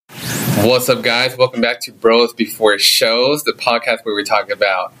What's up, guys? Welcome back to Bros Before Shows, the podcast where we talk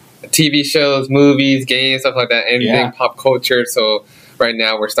about TV shows, movies, games, stuff like that, anything pop culture. So right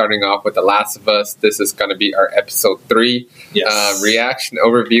now we're starting off with The Last of Us. This is going to be our episode 3. Yes. Reaction,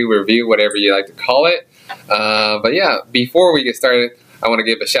 overview, review, whatever you like to call it. But yeah, before we get started, I want to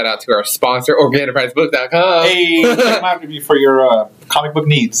give a shout out to our sponsor, OrganenterpriseBook.com. Hey, check them out for your comic book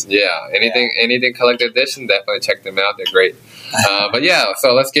needs. Yeah, anything collected edition, definitely check them out. They're great. But yeah,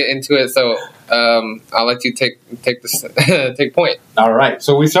 so let's get into it. So I'll let you take this take point. All right.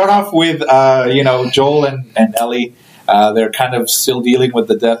 So we start off with Joel and Ellie. They're kind of still dealing with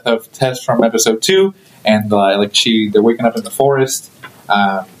the death of Tess from episode 2, and they're waking up in the forest.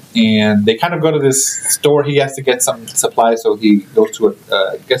 And they kind of go to this store. He has to get some supplies, so he goes to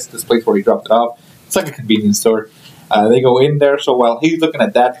this place where he dropped it off. It's like a convenience store. They go in there. So while he's looking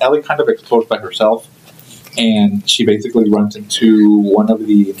at that, Ellie kind of explores by herself, and she basically runs into one of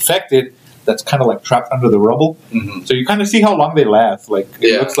the infected that's kind of like trapped under the rubble. Mm-hmm. So you kind of see how long they last. Like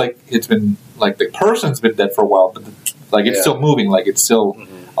it looks like it's been like the person's been dead for a while, but it's still moving, like it's still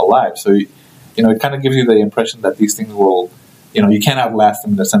alive. So it kind of gives you the impression that these things will. You can't outlast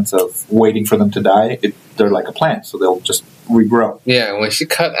them in the sense of waiting for them to die. They're like a plant, so they'll just regrow. Yeah, when she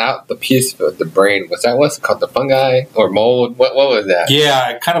cut out the piece of the brain, what's it called? The fungi or mold? What was that?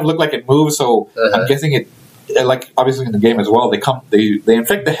 Yeah, it kind of looked like it moved, so I'm guessing it, like obviously in the game as well, they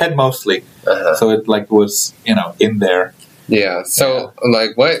infect the head mostly, so it was in there. Yeah, so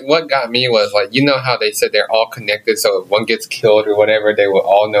what got me was how they said they're all connected, so if one gets killed or whatever, they will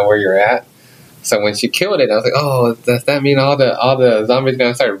all know where you're at. So when she killed it, I was like, "Oh, does that mean all the zombies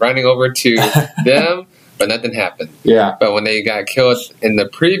gonna start running over to them?" But nothing happened. Yeah. But when they got killed in the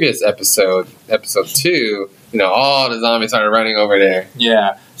previous episode 2, all the zombies started running over there.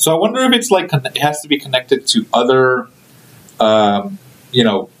 Yeah. So I wonder if it's it has to be connected to other,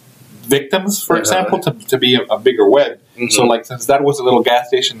 victims, for example, to be a bigger web. Mm-hmm. So since that was a little gas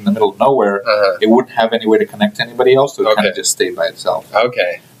station in the middle of nowhere, it wouldn't have any way to connect to anybody else, so it kind of just stayed by itself.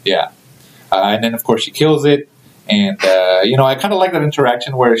 Okay. Yeah. And then, of course, she kills it. And, I kind of like that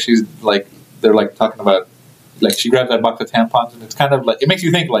interaction where she's, they're, talking about, she grabs that box of tampons, and it's kind of, it makes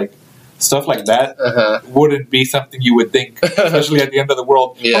you think, stuff like that wouldn't be something you would think, especially at the end of the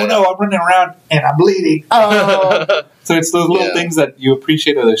world. Yeah. Oh, no, I'm running around, and I'm bleeding. Oh! So it's those little things that you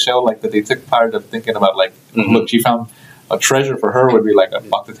appreciate of the show, that they took part of thinking about, look, she found... a treasure for her would be a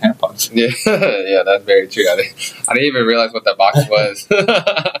box of tampons. Yeah, that's very true. I didn't even realize what that box was.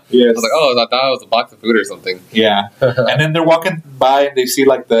 Yes. I was I thought it was a box of food or something. Yeah. And then they're walking by and they see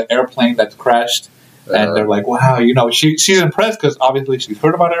the airplane that's crashed, and they're like, wow, she's impressed because obviously she's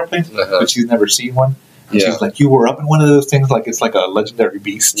heard about airplanes, but she's never seen one. And she's like, you were up in one of those things, it's like a legendary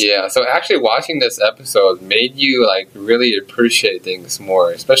beast. Yeah, so actually watching this episode made you really appreciate things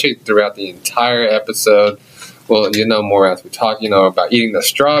more, especially throughout the entire episode. Well, more as we talk, about eating the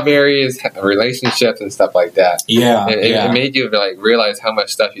strawberries, relationships, and stuff like that. Yeah, it made you realize how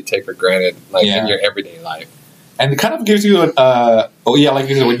much stuff you take for granted, in your everyday life. And it kind of gives you, like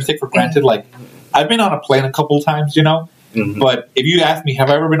you said, what you take for granted. I've been on a plane a couple times, but if you ask me, have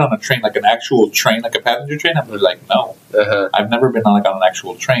I ever been on a train, an actual train, a passenger train? I'm like, no. I've never been on an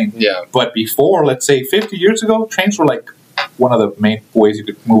actual train. Yeah. But before, let's say 50 years ago, trains were one of the main ways you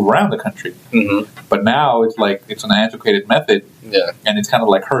could move around the country. Mm-hmm. But now it's it's an antiquated method. Yeah. And it's kind of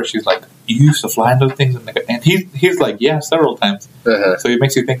like her. She's like, you used to fly in those things? And he's like, yeah, several times. So it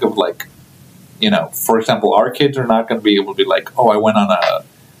makes you think of for example, our kids are not going to be able to be like, oh, I went on a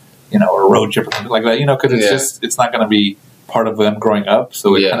road trip or something like that, because it's not going to be part of them growing up.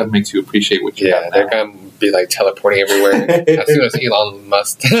 So it kind of makes you appreciate what you have now. They're going to be teleporting everywhere as soon as Elon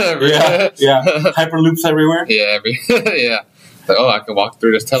Musk. Yeah. Hyperloops everywhere. Yeah, I can walk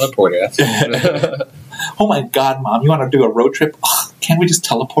through this teleporter. That's oh my God, Mom, you want to do a road trip? Oh, can't we just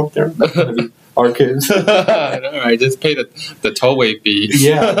teleport there? That's going to be our kids. I know, right? Just pay the tollway fee.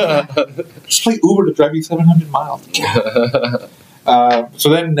 Yeah. Just play Uber to drive you 700 miles. So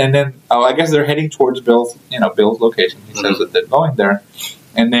then, I guess they're heading towards Bill's location. He says that they're going there,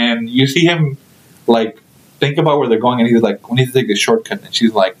 and then you see him think about where they're going, and he's like, "We need to take this shortcut." And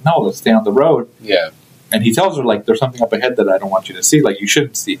she's like, "No, let's stay on the road." Yeah. And he tells her there's something up ahead that I don't want you to see, you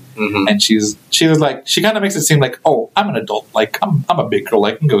shouldn't see. Mm-hmm. And she was like, she kind of makes it seem like, oh, I'm an adult, I'm a big girl,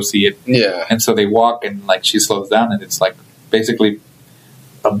 I can go see it. Yeah. And so they walk, and she slows down, and it's basically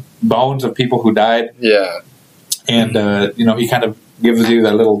bones of people who died. Yeah. And he kind of gives you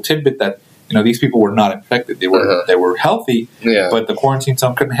that little tidbit that these people were not infected; they were healthy. Yeah. But the quarantine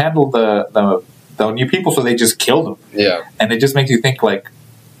zone couldn't handle the new people, so they just killed them. Yeah. And it just makes you think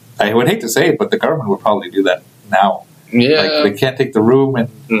I would hate to say it, but the government would probably do that now. Yeah. Like, they can't take the room, and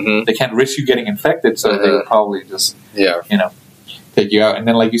Mm-hmm. they can't risk you getting infected, so they would probably just, Yeah. take you out. And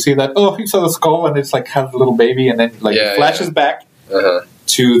then, like, you see that, you saw the skull, and it's, like, has a little baby, and then, like, it flashes back Uh-huh.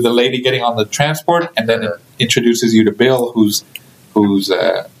 to the lady getting on the transport, and then it introduces you to Bill, who's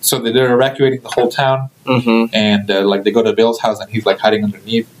so they're evacuating the whole town, Mm-hmm. and, like, they go to Bill's house, and he's, like, hiding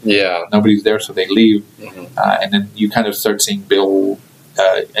underneath. Yeah. Nobody's there, so they leave. Mm-hmm. And then you kind of start seeing Bill,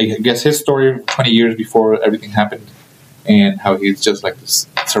 I guess his story 20 years before everything happened, and how he's just like this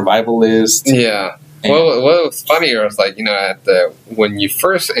survivalist. Yeah. Well, what was funnier was like, when you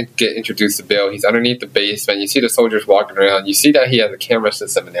first get introduced to Bill, he's underneath the basement. You see the soldiers walking around. You see that he has a camera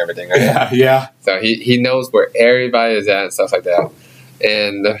system and everything, right? Yeah. So he knows where everybody is at and stuff like that.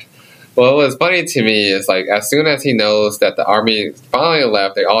 And what was funny to me is like, as soon as he knows that the army finally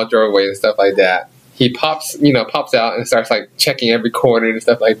left, they all drove away and stuff like that. He pops out and starts like checking every corner and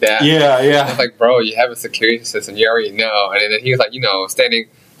stuff like that. Yeah. It's like, bro, you have a security system. You already know. And then he was like, standing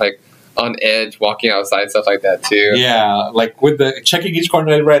like on edge, walking outside, stuff like that too. Yeah, like with the checking each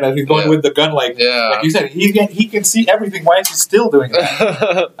corner right as he's going with the gun, like you said, he can see everything. Why is he still doing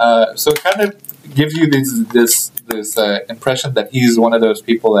that? So it kind of gives you this impression that he's one of those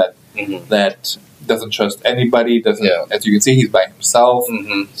people that that doesn't trust anybody. Doesn't, as you can see, he's by himself.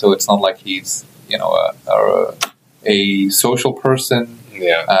 Mm-hmm. So it's not like he's a social person.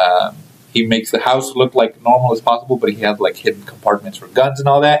 Yeah. He makes the house look like normal as possible, but he has like hidden compartments for guns and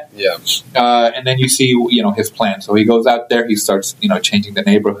all that. Yeah. And then you see, his plan. So he goes out there, he starts, changing the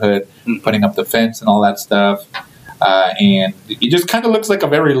neighborhood, putting up the fence and all that stuff. And he just kind of looks like a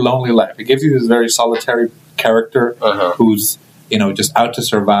very lonely life. It gives you this very solitary character who's, just out to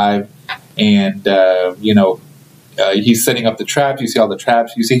survive. And, he's setting up the traps. You see all the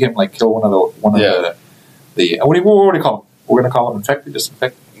traps. You see him like kill one of the what do you call him? We're gonna call him infected,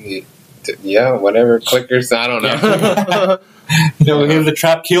 disinfected. Yeah, whatever. Clickers, I don't know. The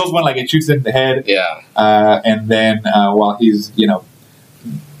trap kills one, like it shoots it in the head. Yeah. And then while he's,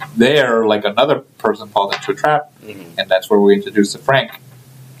 there, like another person falls into a trap, and that's where we introduce to Frank.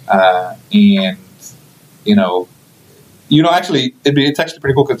 Actually, it's actually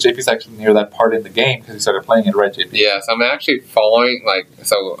pretty cool because JP's actually near that part in the game because he started playing it, right, JP? Yeah, so I'm actually following,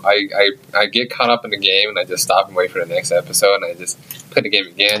 I get caught up in the game and I just stop and wait for the next episode and I just play the game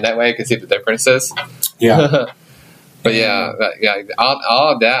again. That way I can see the differences. Yeah. But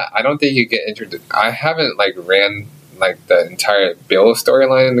all of that, I don't think you get introduced. I haven't, ran, the entire Bill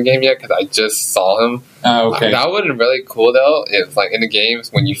storyline in the game yet because I just saw him. Oh, okay. That would have been really cool, though, if, in the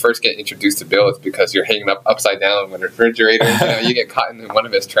games, when you first get introduced to Bill, it's because you're hanging up upside down in the refrigerator. You get caught in one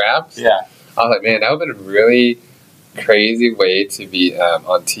of his traps. Yeah. I was like, man, that would have been a really crazy way to be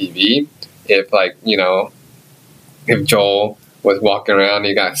on TV if, if Joel was walking around and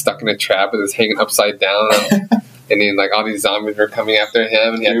he got stuck in a trap and was hanging upside down and then, all these zombies were coming after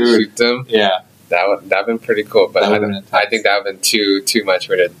him and he had to shoot them. Yeah. That would have been pretty cool, but I think that would have been too much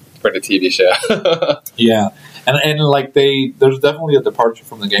for the TV show. Yeah, and there's definitely a departure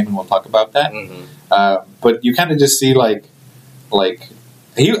from the game, and we'll talk about that. Mm-hmm. But you kind of just see I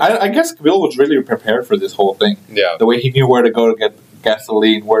guess Bill was really prepared for this whole thing. Yeah, the way he knew where to go to get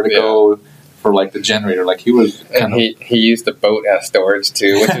gasoline, where to go for the generator. He was, he used the boat as storage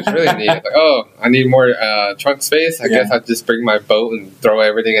too, which is really neat. I need more trunk space. I guess I'll just bring my boat and throw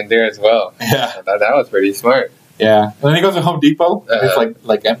everything in there as well. Yeah, I thought that was pretty smart. Yeah, and then he goes to Home Depot. And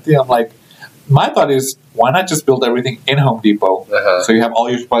it's empty. I'm like, my thought is, why not just build everything in Home Depot so you have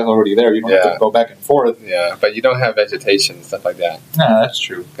all your supplies already there? You don't have to go back and forth. Yeah, but you don't have vegetation and stuff like that. No, that's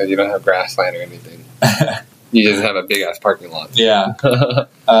true because you don't have grassland or anything. You just have a big ass parking lot. Yeah.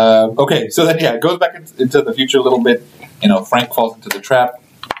 Okay, so then it goes back into the future a little bit. Frank falls into the trap.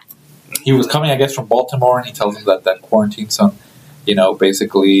 He was coming, I guess, from Baltimore, and he tells him that quarantine zone,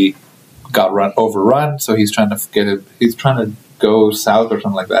 basically got overrun. So he's trying to get it. He's trying to go south or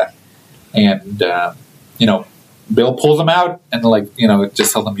something like that. And Bill pulls him out and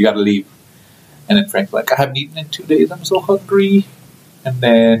just tells him you got to leave. And then Frank's like, I haven't eaten in 2 days. I'm so hungry. And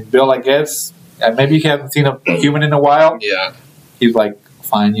then Bill, I guess. Maybe he hasn't seen a human in a while. Yeah. He's like,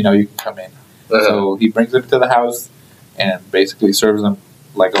 fine, you can come in. So he brings him to the house and basically serves him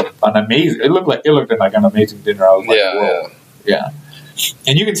an amazing. It looked like an amazing dinner. I was like, whoa. Yeah.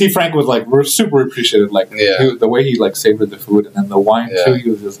 And you can see Frank was we're super appreciative. The way he savored the food and then the wine too. He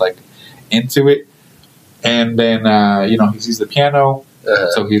was just into it. And then he sees the piano,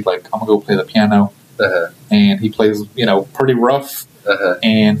 so he's like, I'm gonna go play the piano. And he plays pretty rough.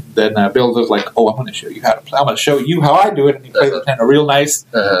 And then Bill was like, "Oh, I'm going to show you how to play. I'm going to show you how I do it." And he plays the piano real nice.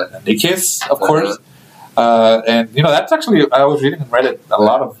 And they kiss, of course. And that's actually, I was reading in Reddit, a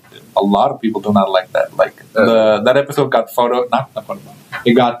lot of a lot of people do not like that. Like that episode got not photo bombed.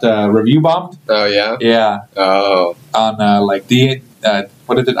 It got review bombed. Oh yeah. Yeah. Oh. On like the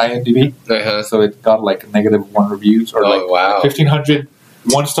what is it, IMDb? Uh-huh. So it got like -1 reviews or like wow. 1,500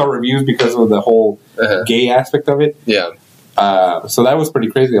 one-star reviews because of the whole gay aspect of it. Yeah. So that was pretty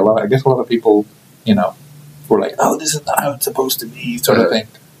crazy. I guess a lot of people, were like, "Oh, this is not how it's supposed to be," sort of thing.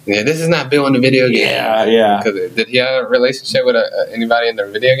 Yeah, this is not Bill in the video game. Yeah. Did he have a relationship with anybody in the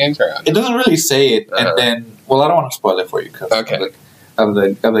video games? Or It doesn't really say it, and then, well, I don't want to spoil it for you because of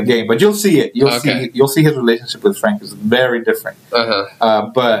the game, but you'll see it. You'll see his relationship with Frank is very different.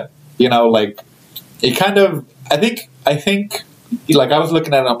 But like it kind of, I think, like I was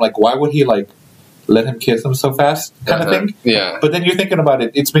looking at it, I'm like, why would he like let him kiss him so fast, kind of thing? Yeah. But then you're thinking about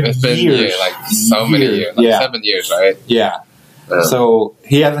it. It's been years, like so many years, like 7 years, right? Yeah. So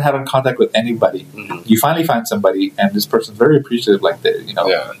he hasn't had contact with anybody. Mm-hmm. You finally find somebody, and this person's very appreciative. Like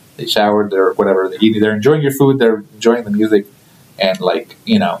they showered, they're whatever, they're enjoying your food, they're enjoying the music, and like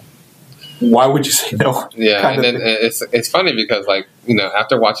why would you say no? Yeah, and then it's funny because like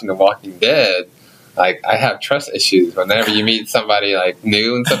after watching The Walking Dead, like I have trust issues whenever you meet somebody like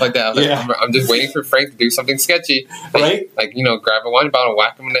new and stuff like that. I'm just waiting for Frank to do something sketchy, right? Like grab a wine bottle,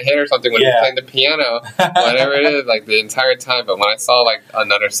 whack him in the head or something when he's playing the piano, whatever it is, like the entire time. But when I saw like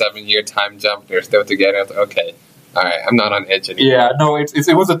another 7-year time jump, they're still together. I was like, okay, all right, I'm not on edge anymore. Yeah, no, it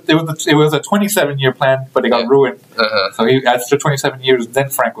was a 27-year plan, but it got ruined. So after 27 years, then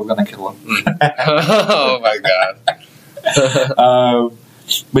Frank was going to kill him. Oh my god.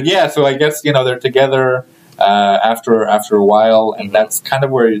 But yeah, so I guess they're together after a while, and that's kind of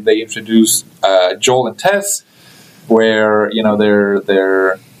where they introduce Joel and Tess, where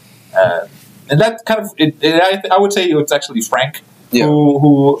they're and that kind of I would say it's actually Frank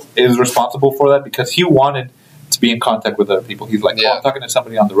who is responsible for that, because he wanted to be in contact with other people. He's like, "Oh, I'm talking to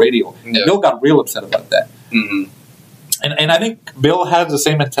somebody on the radio." And Bill got real upset about that. Mm-hmm. And I think Bill has the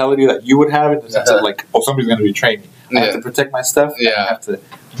same mentality that you would have, in the sense of like, "Oh, somebody's going to betray me. I have to protect my stuff. And I have to.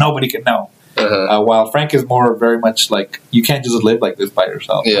 Nobody can know." While Frank is more very much like, you can't just live like this by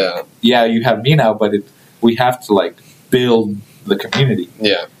yourself. Yeah, you have me now, but we have to like build the community.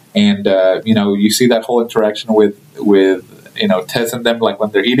 Yeah, and you see that whole interaction with Tess and them, like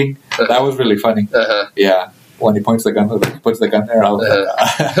when they're eating. That was really funny. Yeah, when he puts the gun there, I was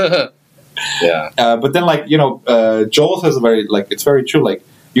like, yeah. But then Joel says it's very true. Like,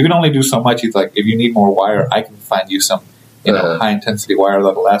 you can only do so much. He's like, if you need more wire, I can find you some high intensity wire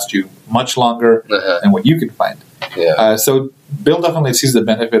that'll last you much longer than what you can find. Yeah. So Bill definitely sees the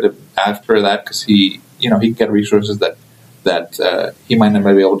benefit of after that, because he can get resources that he might not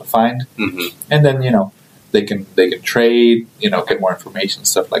be able to find, and then they can trade, get more information,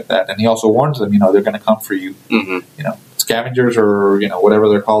 stuff like that. And he also warns them, they're going to come for you, scavengers or whatever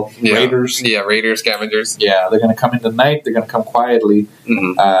they're called, raiders. Yeah, raiders, scavengers. Yeah, they're going to come in the night. They're going to come quietly,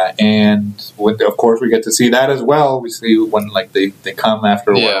 and of course we get to see that as well. We see when they come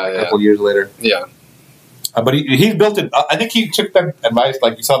after a couple years later. Yeah. But he's built it. I think he took that advice.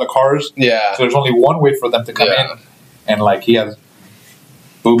 Like, you saw the cars. Yeah. So there's only one way for them to come in, and he has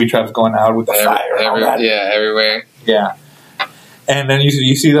booby traps going out with the fire. Everywhere. Yeah. And then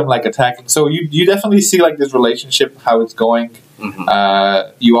you see them attacking. So you definitely see this relationship, how it's going.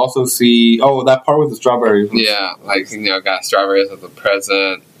 You also see that part with the strawberries. Yeah, got strawberries as a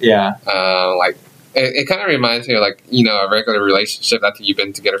present. Yeah. It kind of reminds me of a regular relationship after you've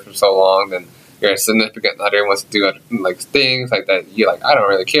been together for so long. Then your significant other wants to do things like that you're I don't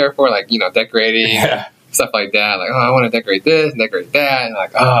really care for, decorating. Yeah. Stuff like that, I want to decorate this, decorate that, and I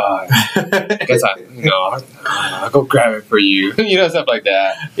guess I'll go grab it for you, stuff like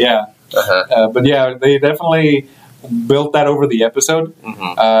that. Yeah, but yeah, they definitely built that over the episode,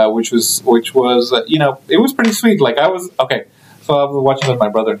 which was it was pretty sweet. So I was watching with my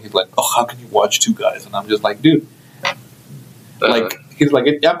brother, and he's like, "Oh, how can you watch two guys?" And I'm just like, "Dude, he's like,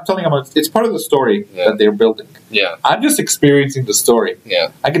 I'm telling him it's part of the story that they're building. Yeah, I'm just experiencing the story.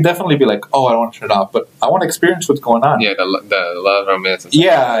 Yeah, I could definitely be like, oh, I don't want to turn it off, but I want to experience what's going on. Yeah, the love, romance. And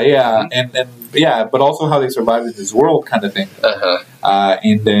and but also how they survived in this world, kind of thing.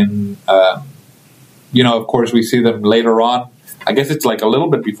 And then, of course, we see them later on. I guess it's a little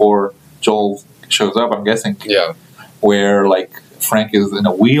bit before Joel shows up. I'm guessing. Yeah, where Frank is in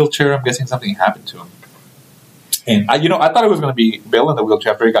a wheelchair. I'm guessing something happened to him. And I thought it was going to be Bill in the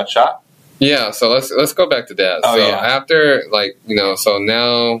wheelchair after he got shot. Yeah, so let's go back to that. After so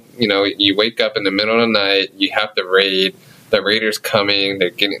now you wake up in the middle of the night. You have to raid. The raiders coming. They're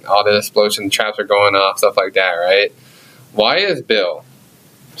getting all the explosion traps are going off, stuff like that, right? Why is Bill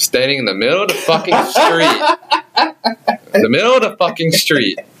standing in the middle of the fucking street? The middle of the fucking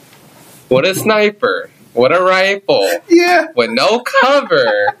street, with a sniper, with a rifle, Yeah. with no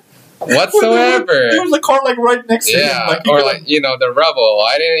cover whatsoever. There was a car like right next to him. Yeah, Like, or like, you know, the rebel.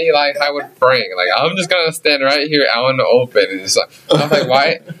 Why didn't he like hide with Frank? Like, I'm just gonna stand right here out in the open. And it's like, I was like,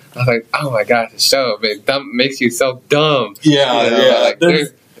 why? I was like, oh my gosh, the show makes you so dumb. Yeah, You know, yeah. like,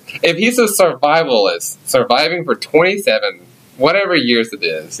 if he's a survivalist, surviving for 27, whatever years it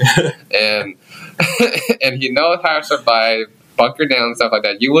is, and and he knows how to survive, bunker down and stuff like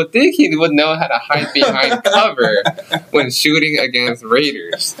that, you would think he would know how to hide behind cover when shooting against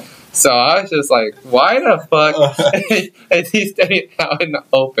raiders. So I was just like, why the fuck is he standing out in the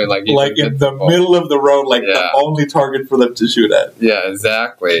open? Like in the middle of the road, like the only target for them to shoot at. Yeah,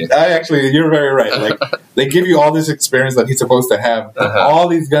 exactly. You're very right. Like, they give you all this experience that he's supposed to have, all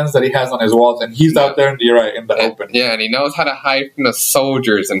these guns that he has on his walls, and he's out there in the open. Yeah, and he knows how to hide from the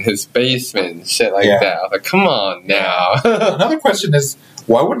soldiers in his basement and shit like that. I was like, come on now. Another question is,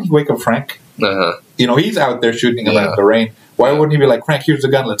 why wouldn't he wake up Frank? You know, he's out there shooting around in the rain. Why wouldn't he be like, Frank, here's the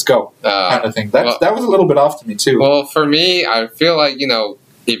gun, let's go, kind of thing? That was a little bit off to me too. Well, for me, I feel like, you know,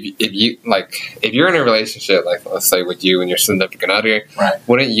 if you're in a relationship, like let's say with you and your significant other,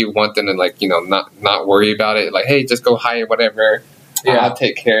 wouldn't you want them to, like, you know, not worry about it? Like, hey, just go hide whatever. I'll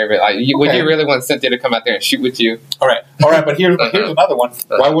take care of it. Like, would you really want Cynthia to come out there and shoot with you? All right. But here's another one.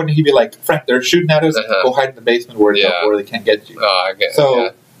 Why wouldn't he be like, Frank, they're shooting at us. Go hide in the basement where they can't get you. I guess.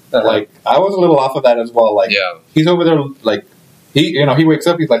 So. Like, I was a little off of that as well. Like, he's over there, like, he wakes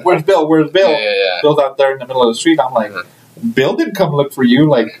up, he's like, where's Bill? Where's Bill? Bill's out there in the middle of the street. I'm like, Bill didn't come look for you.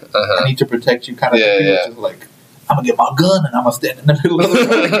 Like, I need to protect you, kind of thing. It's just like, I'm going to get my gun and I'm going to stand in the middle of the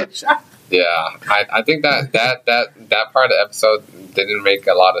road and get shot. Yeah, I think that part of the episode didn't make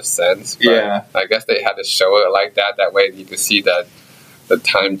a lot of sense. But I guess they had to show it like that. That way you could see that the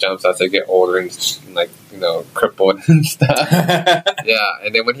time jumps as they get older and, like, you know, crippled and stuff.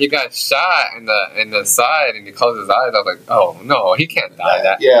 And then when he got shot in the side and he closed his eyes, I was like, oh no, he can't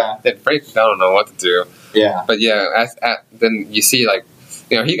die. Then Frank, I don't know what to do. But then you see, like,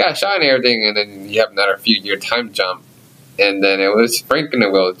 you know, he got shot and everything, and then you have another few-year time jump, and then it was Frank in a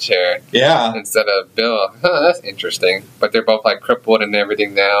wheelchair instead of Bill. That's interesting. But they're both, like, crippled and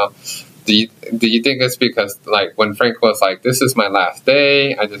everything now. Do you think it's because, like, when Frank was like, this is my last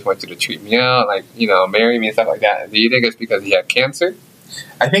day, I just want you to treat me out, like, you know, marry me and stuff like that, do you think it's because he had cancer?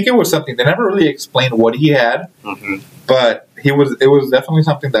 I think it was something. They never really explained what he had, but it was definitely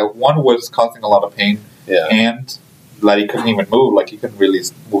something that, one, was causing a lot of pain, and that he couldn't even move, like, he couldn't really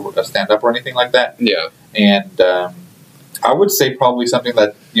move or stand up or anything like that. And I would say probably something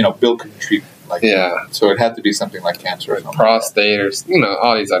that, you know, Bill couldn't treat. Like, so it had to be something like cancer or something. Prostate or, you know,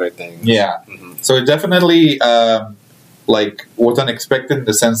 all these other things. So it definitely, like, was unexpected in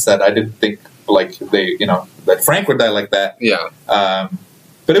the sense that I didn't think, like, that Frank would die like that.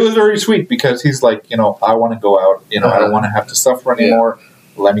 But it was very sweet because he's like, you know, I want to go out, you know, I don't want to have to suffer anymore.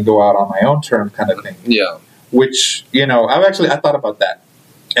 Let me go out on my own terms, kind of thing. Which, you know, I thought about that.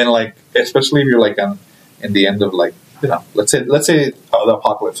 And, like, especially if you're, like, in the end of, like, you know, let's say the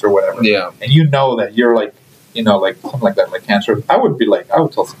apocalypse or whatever. And you know that you're, like, you know, like something like that, like cancer. I would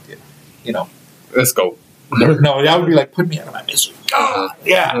tell Cynthia, you know, let's go. No, I would be like, put me out of my misery. God,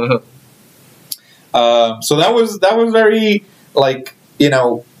 so that was very, like, you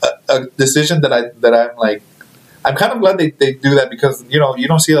know, a decision that I'm like, I'm kind of glad they do that because, you know, you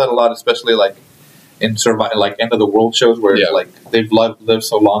don't see that a lot, especially like in like end of the world shows where like they've lived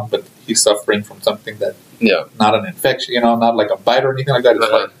so long, but he's suffering from something that not an infection, you know, not like a bite or anything like that.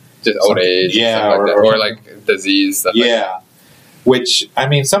 It's like just old age, or like disease, stuff like that. Which, I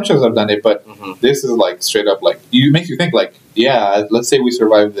mean, some shows have done it, but this is like straight up like makes you think like, let's say we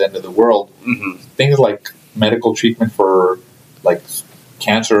survive the end of the world, things like medical treatment for like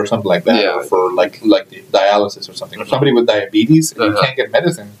cancer or something like that, or for like dialysis or something, or somebody with diabetes, if you can't get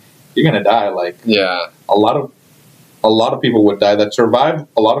medicine, you're gonna die. Like a lot of people would die that survive.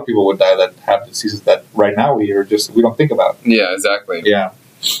 A lot of people would die that have diseases that right now we don't think about. Yeah, exactly.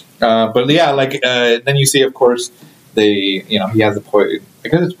 But like then you see, of course, he has the poison. I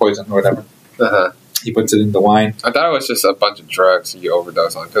guess it's poison or whatever. He puts it in the wine. I thought it was just a bunch of drugs you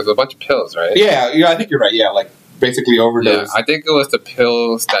overdose on because it was a bunch of pills, right? Yeah, I think you're right. Yeah, like basically overdose. Yeah, I think it was the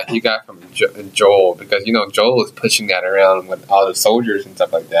pills that he got from Joel because Joel was pushing that around with all the soldiers and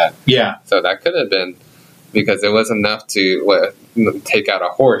stuff like that. Yeah, so that could have been because it was enough to take out a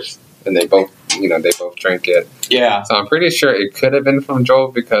horse, and they both drank it. Yeah, so I'm pretty sure it could have been from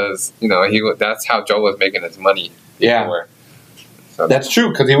Joel because that's how Joel was making his money. Yeah. Before. So that's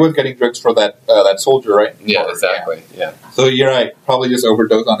true, because he was getting drugs for that soldier, right? Yeah, exactly. Yeah. So you're right. Probably just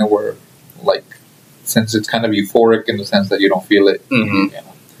overdose on it where, like, since it's kind of euphoric in the sense that you don't feel it.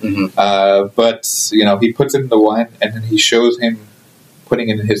 Mm-hmm. But he puts it in the wine, and then he shows him putting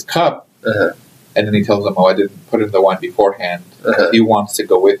it in his cup, and then he tells him, "Oh, I didn't put it in the wine beforehand." He wants to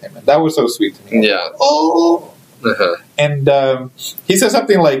go with him, and that was so sweet to me. Yeah. Oh. And he says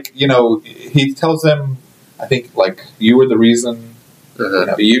something like, he tells them, I think, like, you were the reason.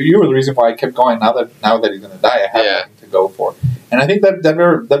 You were the reason why I kept going. Now that he's going to die, I have nothing to go for. And I think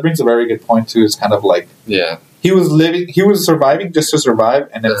that brings a very good point too. It's kind of like, he was surviving just to survive,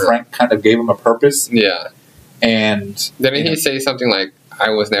 and then Frank kind of gave him a purpose. Yeah. And didn't he say something like, "I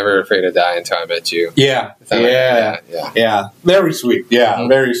was never afraid to die until I met you"? Yeah. Very sweet. Yeah,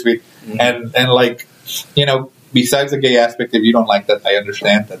 very sweet. And like, besides the gay aspect, if you don't like that, I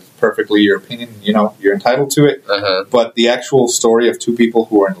understand. That's perfectly your opinion. You're entitled to it. But the actual story of two people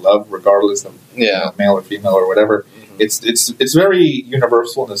who are in love, regardless of male or female or whatever, it's very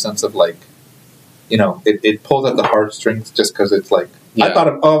universal in the sense of like, it pulls at the heartstrings just because it's like, I thought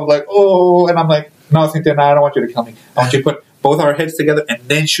of and I'm like, no, Cynthia, no, I don't want you to kill me. I want you to put both our heads together and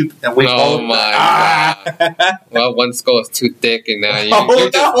then shoot and we both. God. Well, one skull is too thick, and now you're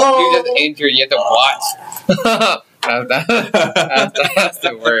just injured. You have to watch. That's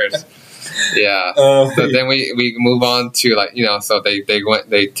the worst. Yeah. So then we move on to like so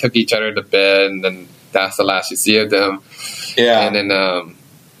they took each other to bed, and then that's the last you see of them. Yeah. And then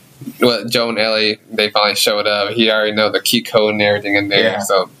Joe and Ellie, they finally showed up. He already know the key code and everything in there. Yeah.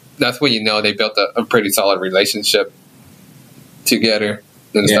 So that's when they built a pretty solid relationship together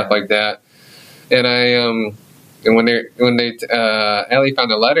and stuff like that. And and when Ellie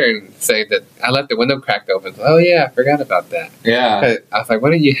found a letter and saying that I left the window cracked open. Oh yeah, I forgot about that. Yeah. I was like, why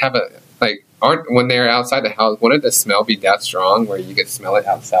didn't you have when they're outside the house, wouldn't the smell be that strong where you could smell it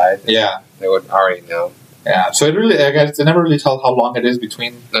outside? Yeah. They would already know. Yeah. So it really, I guess, they never really tell how long it is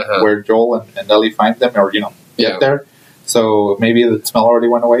between where Joel and Ellie find them or get there. So maybe the smell already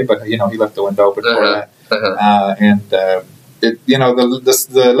went away, but he left the window open for that.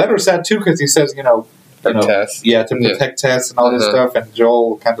 The letter's sad too because he says, Tess. Yeah, to protect Tess and all this stuff, and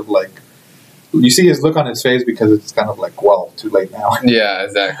Joel kind of like, you see his look on his face because it's kind of like, well, too late now. Yeah,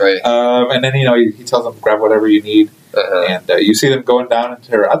 exactly. And then he tells them grab whatever you need, and you see them going down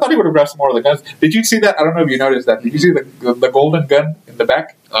into her. I thought he would have grabbed some more of the guns. Did you see that? I don't know if you noticed that. Did you see the golden gun in the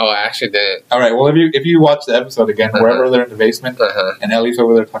back? Oh, I actually did. All right. Well, if you watch the episode again, wherever they're in the basement, and Ellie's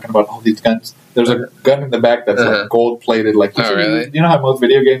over there talking about all these guns, there's a gun in the back that's like gold plated. Like, really? You know how most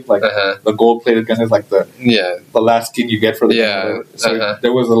video games like the gold plated gun is like the last skin you get for the gun. So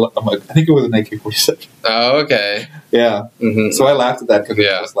there was I think it was an AK-47. Oh, okay. Yeah. So I laughed at that because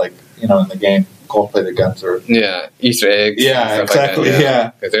it was like in the game, gold plated guns are Easter eggs. Yeah, exactly. Like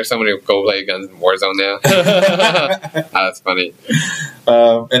that, because there's so many gold plated guns in Warzone now. That's funny.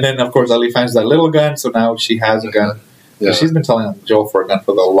 And then, of course, Ellie finds that little gun, so now she has a gun. Yeah. She's been telling Joel for a gun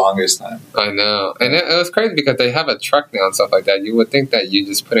for the longest time. I know. And it was crazy because they have a truck now and stuff like that. You would think that you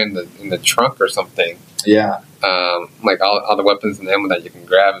just put it in the trunk or something. Yeah. Like all the weapons and ammo that you can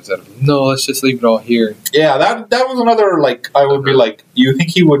grab instead of, no, let's just leave it all here. Yeah, that was another, like, I would be like, you think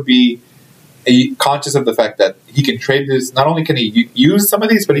he would be conscious of the fact that he can trade this. Not only can he use some of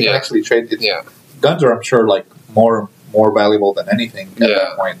these, but he can actually trade it. Yeah. Guns are, I'm sure, like, more valuable than anything at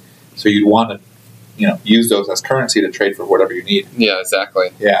that point. So you'd want to, use those as currency to trade for whatever you need. Yeah,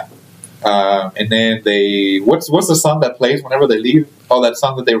 exactly. Yeah. And then what's the song that plays whenever they leave? Oh, that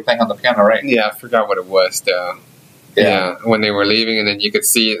song that they were playing on the piano, right? Yeah, I forgot what it was. Yeah, when they were leaving, and then you could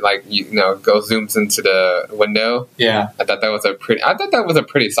see it, like, go zooms into the window. Yeah, I thought that was a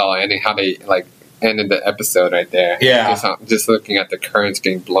pretty solid ending. How they like ended the episode right there. Yeah, just looking at the currents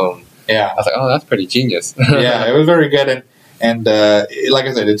getting blown. Yeah, I was like, oh, that's pretty genius. Yeah, it was very good, and like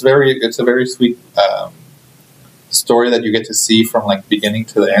I said, it's a very sweet story that you get to see from like beginning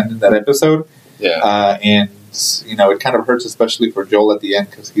to the end in that episode. Yeah, and it kind of hurts, especially for Joel at the end,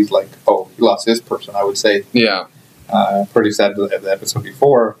 because he's like, oh, he lost his person. I would say. Yeah. Pretty sad the episode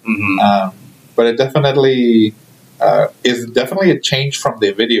before, but it definitely is definitely a change from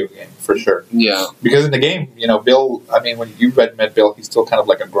the video game for sure. Yeah, because in the game, Bill. I mean, when you met Bill, he's still kind of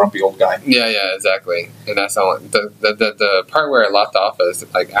like a grumpy old guy. Yeah, exactly. And that's all. The part where it left off is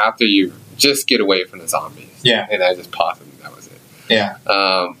like after you just get away from the zombies. Yeah, and I just paused and that was it. Yeah.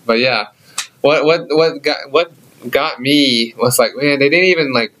 But yeah, what got me was like, man, they didn't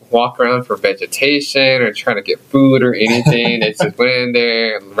even like walk around for vegetation or trying to get food or anything. They just went in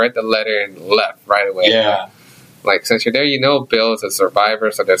there and read the letter and left right away. Yeah. Like, since you're there, Bill is a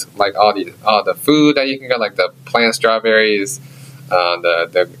survivor, so there's like all the food that you can get, like the plant strawberries,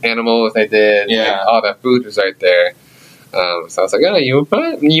 the animals they did, like, all the food was right there. So I was like, oh,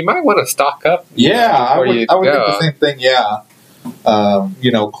 you might want to stock up. Yeah, I would think the same thing. Yeah.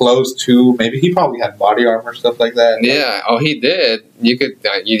 close to. Maybe he probably had body armor, stuff like that. Yeah. Oh, he did. You could.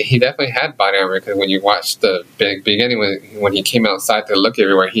 He definitely had body armor because when you watch the beginning when he came outside to look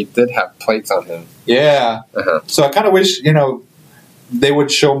everywhere, he did have plates on him. Yeah. Uh-huh. So I kind of wish they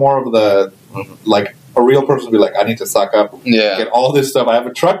would show more of the like a real person would be like, I need to stock up, get all this stuff. I have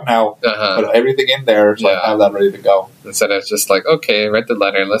a truck now, put everything in there, so I have that ready to go. Instead of just like, okay, read the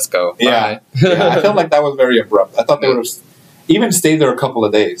letter, let's go. Yeah. Yeah, I felt like that was very abrupt. I thought they would have even stayed there a couple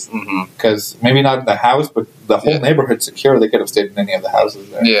of days, because maybe not in the house, but the whole neighborhood's secure. They could have stayed in any of the houses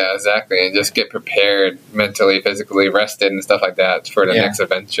there. Yeah, exactly, and just get prepared mentally, physically, rested, and stuff like that for the next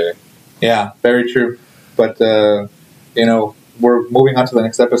adventure. Yeah, very true. But we're moving on to the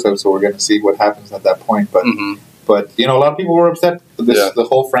next episode, so we're going to see what happens at that point. But a lot of people were upset with the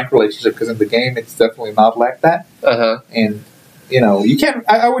whole Frank relationship, because in the game it's definitely not like that. And you can't.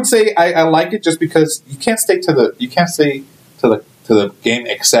 I would say I like it just because you can't stay to the game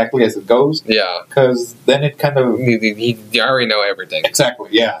exactly as it goes. Yeah, because then it kind of you already know everything. Exactly.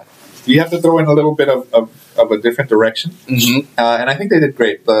 Yeah, you have to throw in a little bit of a different direction. And I think they did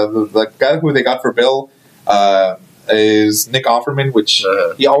great. The guy who they got for Bill is Nick Offerman, which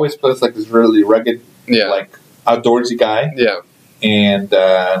he always plays like this really rugged, like outdoorsy guy. Yeah, and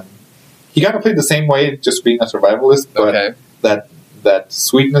he got to play the same way, just being a survivalist. But that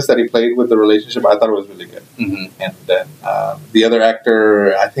sweetness that he played with the relationship, I thought it was really good. And then the other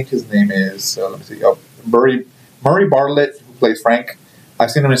actor, I think his name is let me see, Murray Bartlett, who plays Frank. I've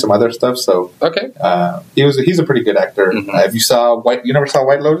seen him in some other stuff. So he's a pretty good actor. If you never saw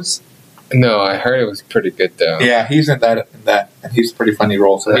White Lotus? No, I heard it was pretty good though. Yeah, he's in that, and he's a pretty funny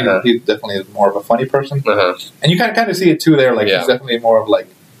role. So he definitely is more of a funny person, and you kind of see it too there. Like he's definitely more of like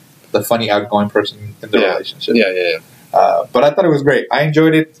the funny, outgoing person in the relationship. But I thought it was great. I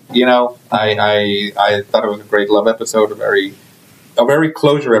enjoyed it. I thought it was a great love episode, a very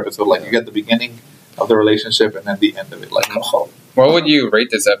closure episode. Like you get the beginning of the relationship and then the end of it. Like, what would you rate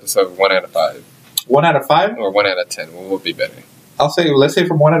this episode? 1 out of 5. 1 out of 5, or 1 out of 10? What would be better? Let's say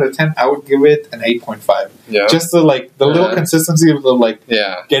from 1 out of 10, I would give it an 8.5. Yeah. Just the little consistency of the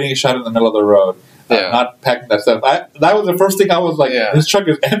getting a shot in the middle of the road. Not packing that stuff. That was the first thing I was like, this truck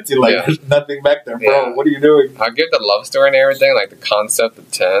is empty. There's nothing back there, bro. What are you doing? I give the love story and everything, like the concept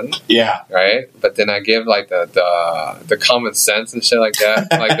of 10. Yeah. Right? But then I give like the common sense and shit like that.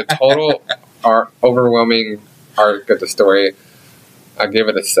 Like the total overwhelming arc of the story, I give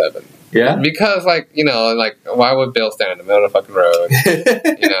it a 7. Yeah, because why would Bill stand in the middle of the fucking road?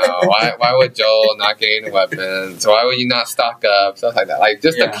 Why would Joel not get any weapons? Why would you not stock up? Stuff like that. Like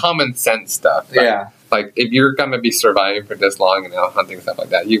just the common sense stuff. Like if you're gonna be surviving for this long and out hunting stuff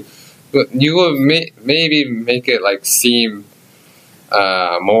like that, you would maybe make it like seem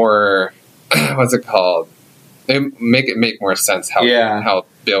more. What's it called? Make more sense how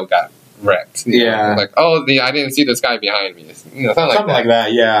Bill got wrecked. Like, I didn't see this guy behind me. Something like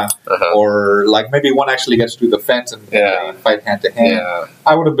that. Yeah. Or like maybe one actually gets through the fence and they fight hand to hand. Yeah.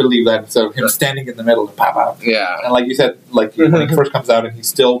 I would have believed that instead of him standing in the middle and pop out. Yeah. And like you said, like when he first comes out and he's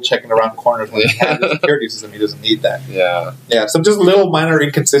still checking around corners when he has the security system, he doesn't need that. Yeah. Yeah. So just little minor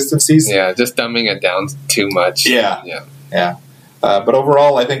inconsistencies. Yeah. Just dumbing it down too much. Yeah. Yeah. Yeah. But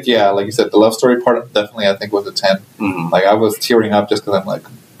overall, I think, like you said, the love story part definitely, I think, was a 10. Like, I was tearing up just because I'm like,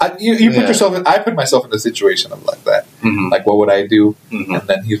 you put yourself in, I put myself in the situation of like that. Like, what would I do? And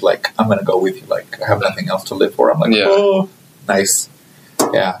then he's like, I'm going to go with you. Like, I have nothing else to live for. I'm like, oh, nice.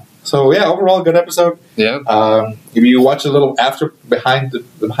 Yeah. So, overall, good episode. Yeah. If you watch a little behind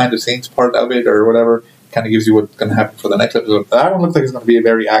the scenes part of it or whatever, kind of gives you what's going to happen for the next episode. That one looks like it's going to be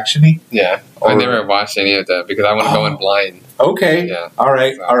very action-y. Yeah. I never watched any of that because I want to go in blind. Okay. Yeah. All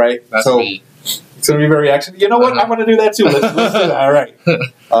right. So, all right. That's me. It's going to be very action. You know what? I'm going to do that too. Let's do that. All right.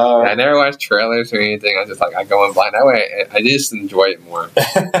 I never watched trailers or anything. I go in blind. That way, I just enjoy it more.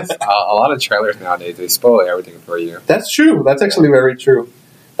 A lot of trailers nowadays, they spoil everything for you. That's true. That's actually very true.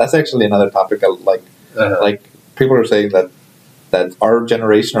 That's actually another topic. Like people are saying that our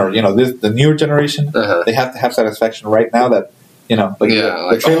generation, or the newer generation, they have to have satisfaction right now. That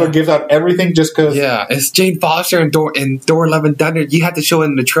the trailer gives out everything just because. Yeah, it's Jane Foster and Thor: Love and Thunder. You have to show it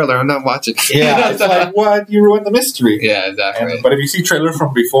in the trailer. I'm not watching. Yeah, it's like what, you ruined the mystery. Yeah, exactly. But if you see trailers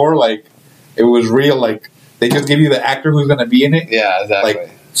from before, like it was real. Like they just give you the actor who's going to be in it. Yeah, exactly.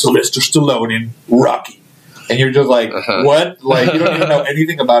 Like Sylvester Stallone in Rocky. And you're just like, what? Like, you don't even know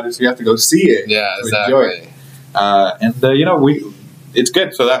anything about it, so you have to go see it. Yeah, exactly. Enjoy it. It's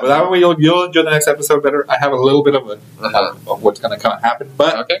good. So that way you'll enjoy the next episode better. I have a little bit of what's going to happen.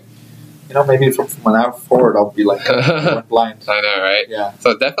 But, maybe from now forward, I'll be like going blind. I know, right? Yeah.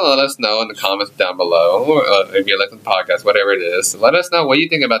 So definitely let us know in the comments down below, or if you listen to the podcast, whatever it is. Let us know what you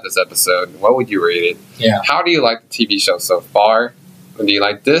think about this episode. What would you rate it? Yeah. How do you like the TV show so far? Do you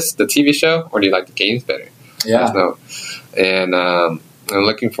like the TV show, or do you like the games better? Yeah. Let us know. And I'm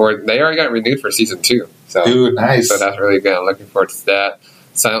looking forward. They already got renewed for season 2. So, dude, nice. So that's really good. I'm looking forward to that.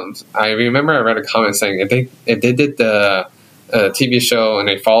 So I remember I read a comment saying if they did the TV show and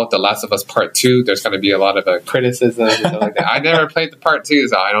they followed The Last of Us Part 2, there's going to be a lot of criticism and stuff like that. I never played the Part 2,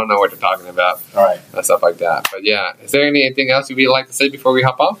 so I don't know what you're talking about. All right. And stuff like that. But yeah, is there anything else you'd like to say before we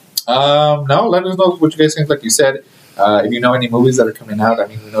hop off? No, let us know what you guys think. Like you said, if you know any movies that are coming out, I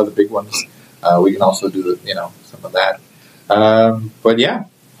mean, we know the big ones. We can also do some of that. But yeah,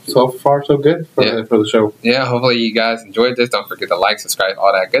 so far so good for the show. Yeah, hopefully you guys enjoyed this. Don't forget to like, subscribe,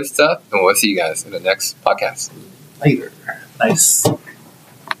 all that good stuff. And we'll see you guys in the next podcast. Later. Nice.